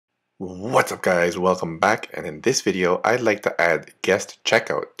What's up guys, welcome back, and in this video I'd like to add guest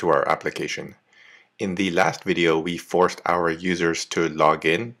checkout to our application. In the last video we forced our users to log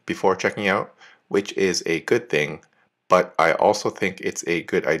in before checking out, which is a good thing, but I also think it's a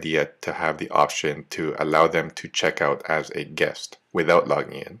good idea to have the option to allow them to check out as a guest without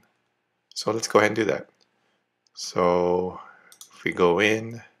logging in. So let's go ahead and do that. So if we go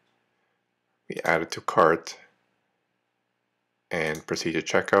in, we add it to cart, and proceed to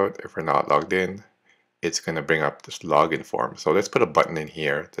checkout. If we're not logged in, it's going to bring up this login form. So let's put a button in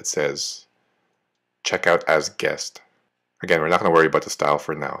here that says checkout as guest. Again, we're not going to worry about the style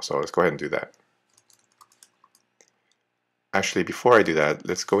for now, so let's go ahead and do that. Actually, before I do that,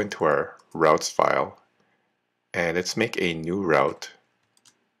 let's go into our routes file and let's make a new route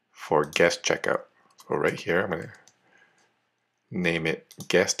for guest checkout. So right here, I'm going to name it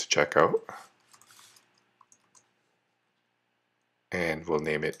guest checkout. And we'll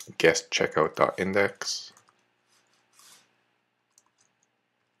name it guest checkout.index.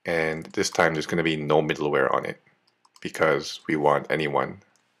 And this time there's going to be no middleware on it because we want anyone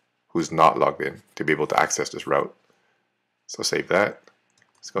who's not logged in to be able to access this route. So save that.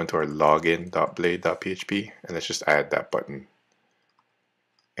 Let's go into our login.blade.php and let's just add that button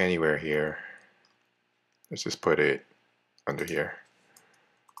anywhere here. Let's just put it under here.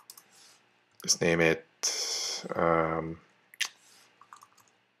 Let's name it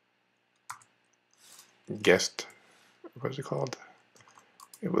guest, what is it called?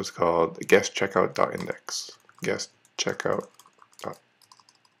 It was called guest checkout.index. Guest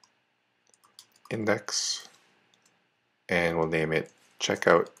checkout.index, and we'll name it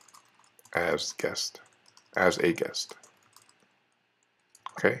checkout as guest, as a guest.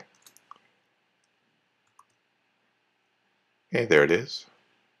 Okay. Okay, there it is.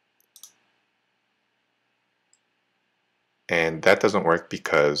 And that doesn't work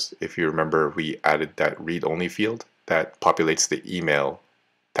because if you remember, we added that read-only field that populates the email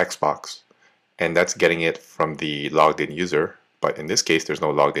text box, and that's getting it from the logged in user, but in this case there's no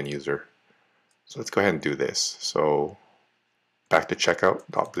logged in user. So let's go ahead and do this. So back to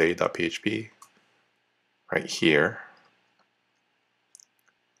checkout.blade.php, right here,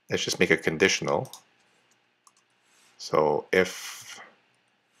 let's just make a conditional. So if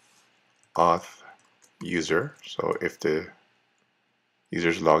auth user, so if the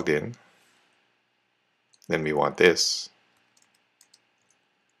user's logged in, then we want this.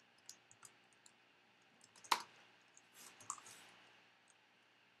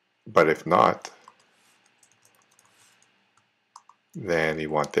 But if not, then we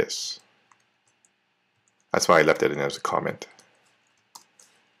want this. That's why I left it in as a comment.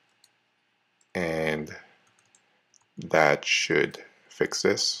 And that should fix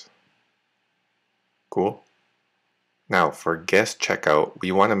this. Cool. Now for guest checkout,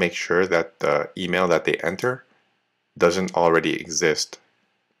 we want to make sure that the email that they enter doesn't already exist,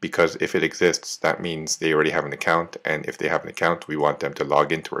 because if it exists, that means they already have an account, and if they have an account, we want them to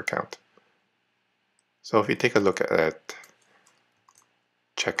log into our account. So if you take a look at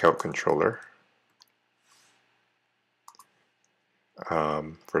checkout controller,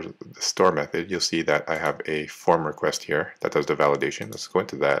 for the store method, you'll see that I have a form request here that does the validation. Let's go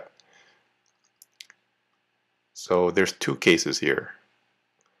into that. So there's two cases here.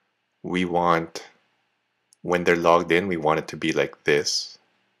 We want, when they're logged in, we want it to be like this.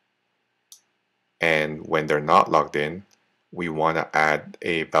 And when they're not logged in, we want to add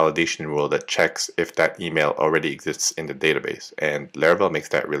a validation rule that checks if that email already exists in the database. And Laravel makes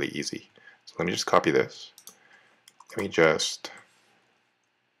that really easy. So let me just copy this. Let me just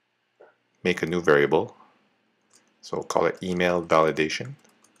make a new variable. So we'll call it email validation.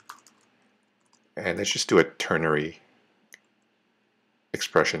 And let's just do a ternary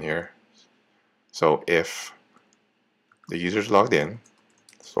expression here. So if the user's logged in,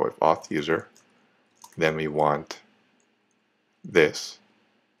 so if auth user, then we want this.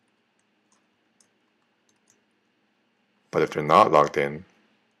 But if they're not logged in,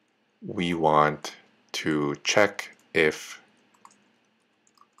 we want to check if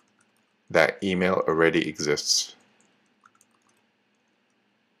that email already exists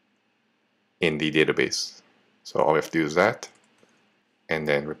in the database. So all we have to do is that, and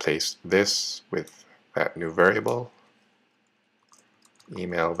then replace this with that new variable,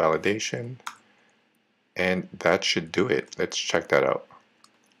 email validation, and that should do it. Let's check that out.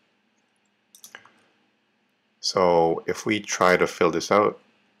 So if we try to fill this out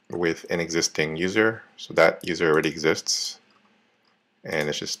with an existing user, so that user already exists, and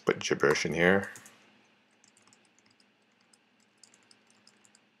let's just put gibberish in here.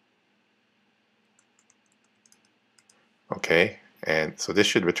 Okay, And so this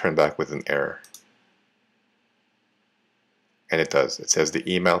should return back with an error. And it does. It says the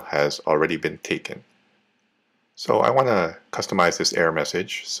email has already been taken. So I want to customize this error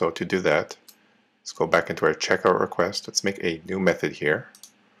message. So to do that, let's go back into our checkout request. Let's make a new method here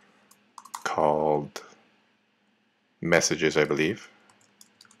called messages, I believe,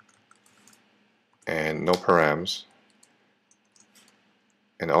 and no params.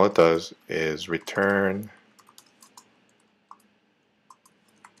 And all it does is return.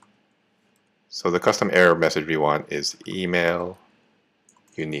 So the custom error message we want is email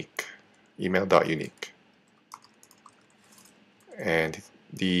unique, email.unique. And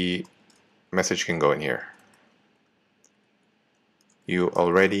the message can go in here. You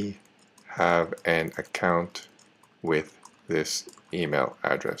already have an account with this email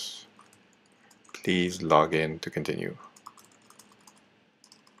address. Please log in to continue.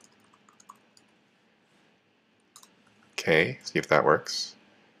 Okay, see if that works.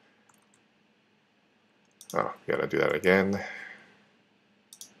 Oh, we gotta do that again.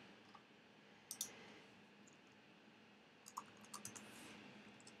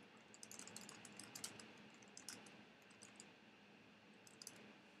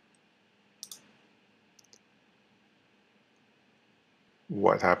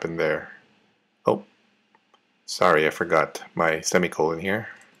 What happened there? Oh, sorry, I forgot my semicolon here.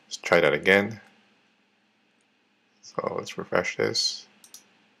 Let's try that again. So let's refresh this.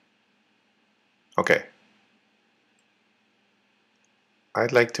 Okay.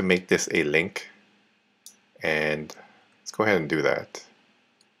 I'd like to make this a link, and let's go ahead and do that.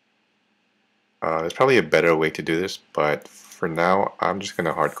 There's probably a better way to do this, but for now I'm just going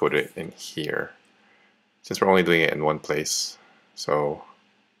to hard code it in here since we're only doing it in one place. So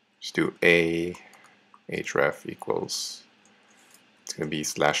just do a href equals, it's going to be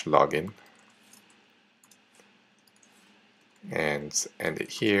 /login, and end it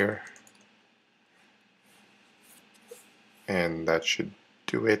here, and that should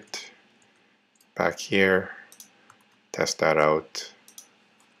do it. Back here, test that out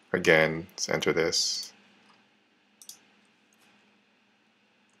again. Let's enter this.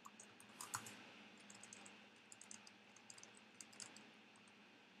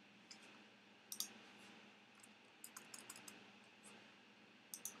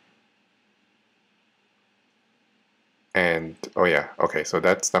 And oh yeah, okay, so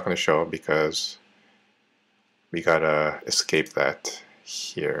that's not going to show because we gotta escape that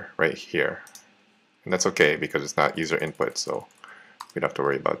here, right here. And that's okay because it's not user input, so we don't have to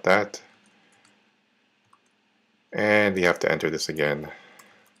worry about that. And we have to enter this again.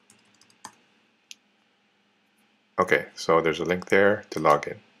 Okay, so there's a link there to log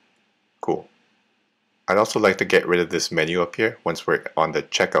in. Cool. I'd also like to get rid of this menu up here once we're on the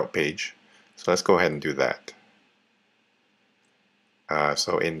checkout page. So let's go ahead and do that.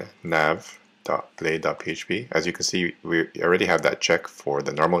 So in nav.play.php, as you can see, we already have that check for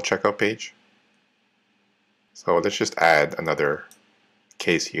the normal checkout page. So let's just add another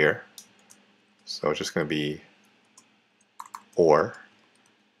case here. So it's just going to be or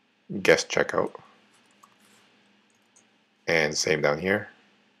guest checkout, and same down here.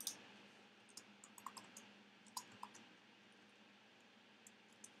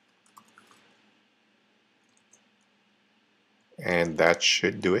 And that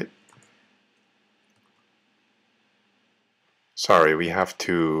should do it. Sorry, we have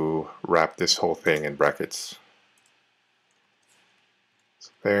to wrap this whole thing in brackets. So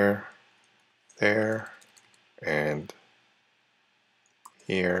there, and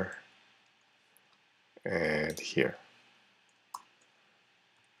here, and here.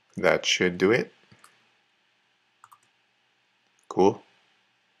 That should do it. Cool.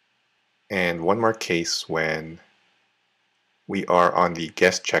 And one more case when we are on the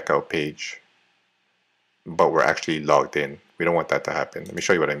guest checkout page, but we're actually logged in. We don't want that to happen. Let me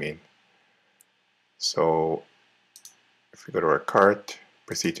show you what I mean. So if we go to our cart,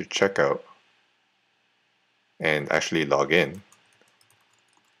 proceed to checkout, and actually log in,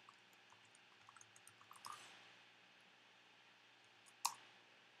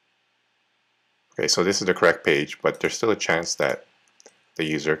 okay, so this is the correct page, but there's still a chance that the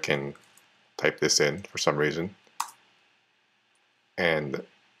user can type this in for some reason. And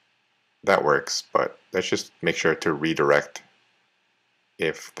that works, but let's just make sure to redirect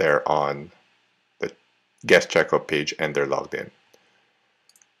if they're on the guest checkout page and they're logged in.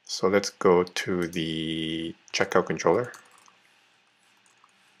 So let's go to the checkout controller.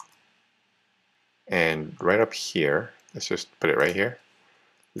 And right up here, let's just put it right here.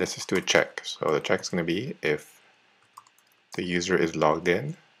 Let's just do a check. So the check is going to be if the user is logged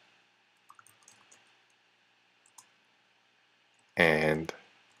in, and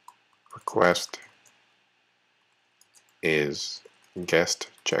request is guest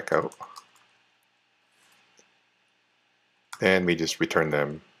checkout. Then we just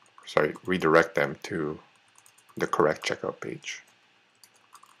redirect them to the correct checkout page,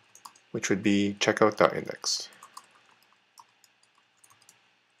 which would be checkout.index.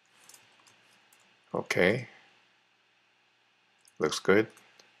 Okay, looks good.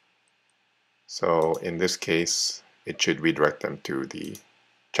 So in this case, it should redirect them to the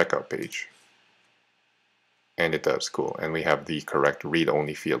checkout page. And it does, cool. And we have the correct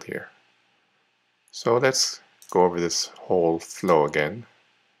read-only field here. So let's go over this whole flow again.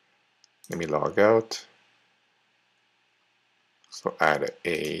 Let me log out. So add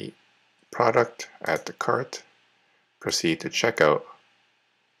a product, add the cart, proceed to checkout.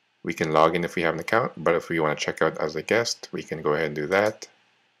 We can log in if we have an account, but if we want to check out as a guest, we can go ahead and do that.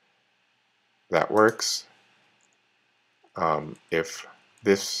 That works. If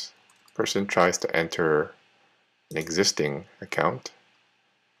this person tries to enter an existing account,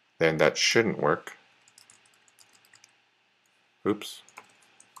 then that shouldn't work. Oops.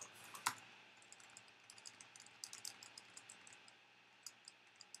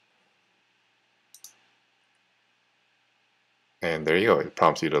 And there you go, it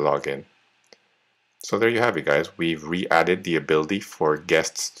prompts you to log in. So there you have it, guys. We've re-added the ability for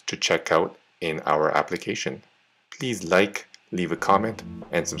guests to check out in our application. Please like, leave a comment,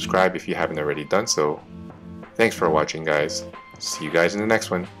 and subscribe if you haven't already done so. Thanks for watching, guys. See you guys in the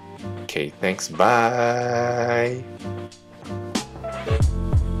next one. Okay, thanks. Bye.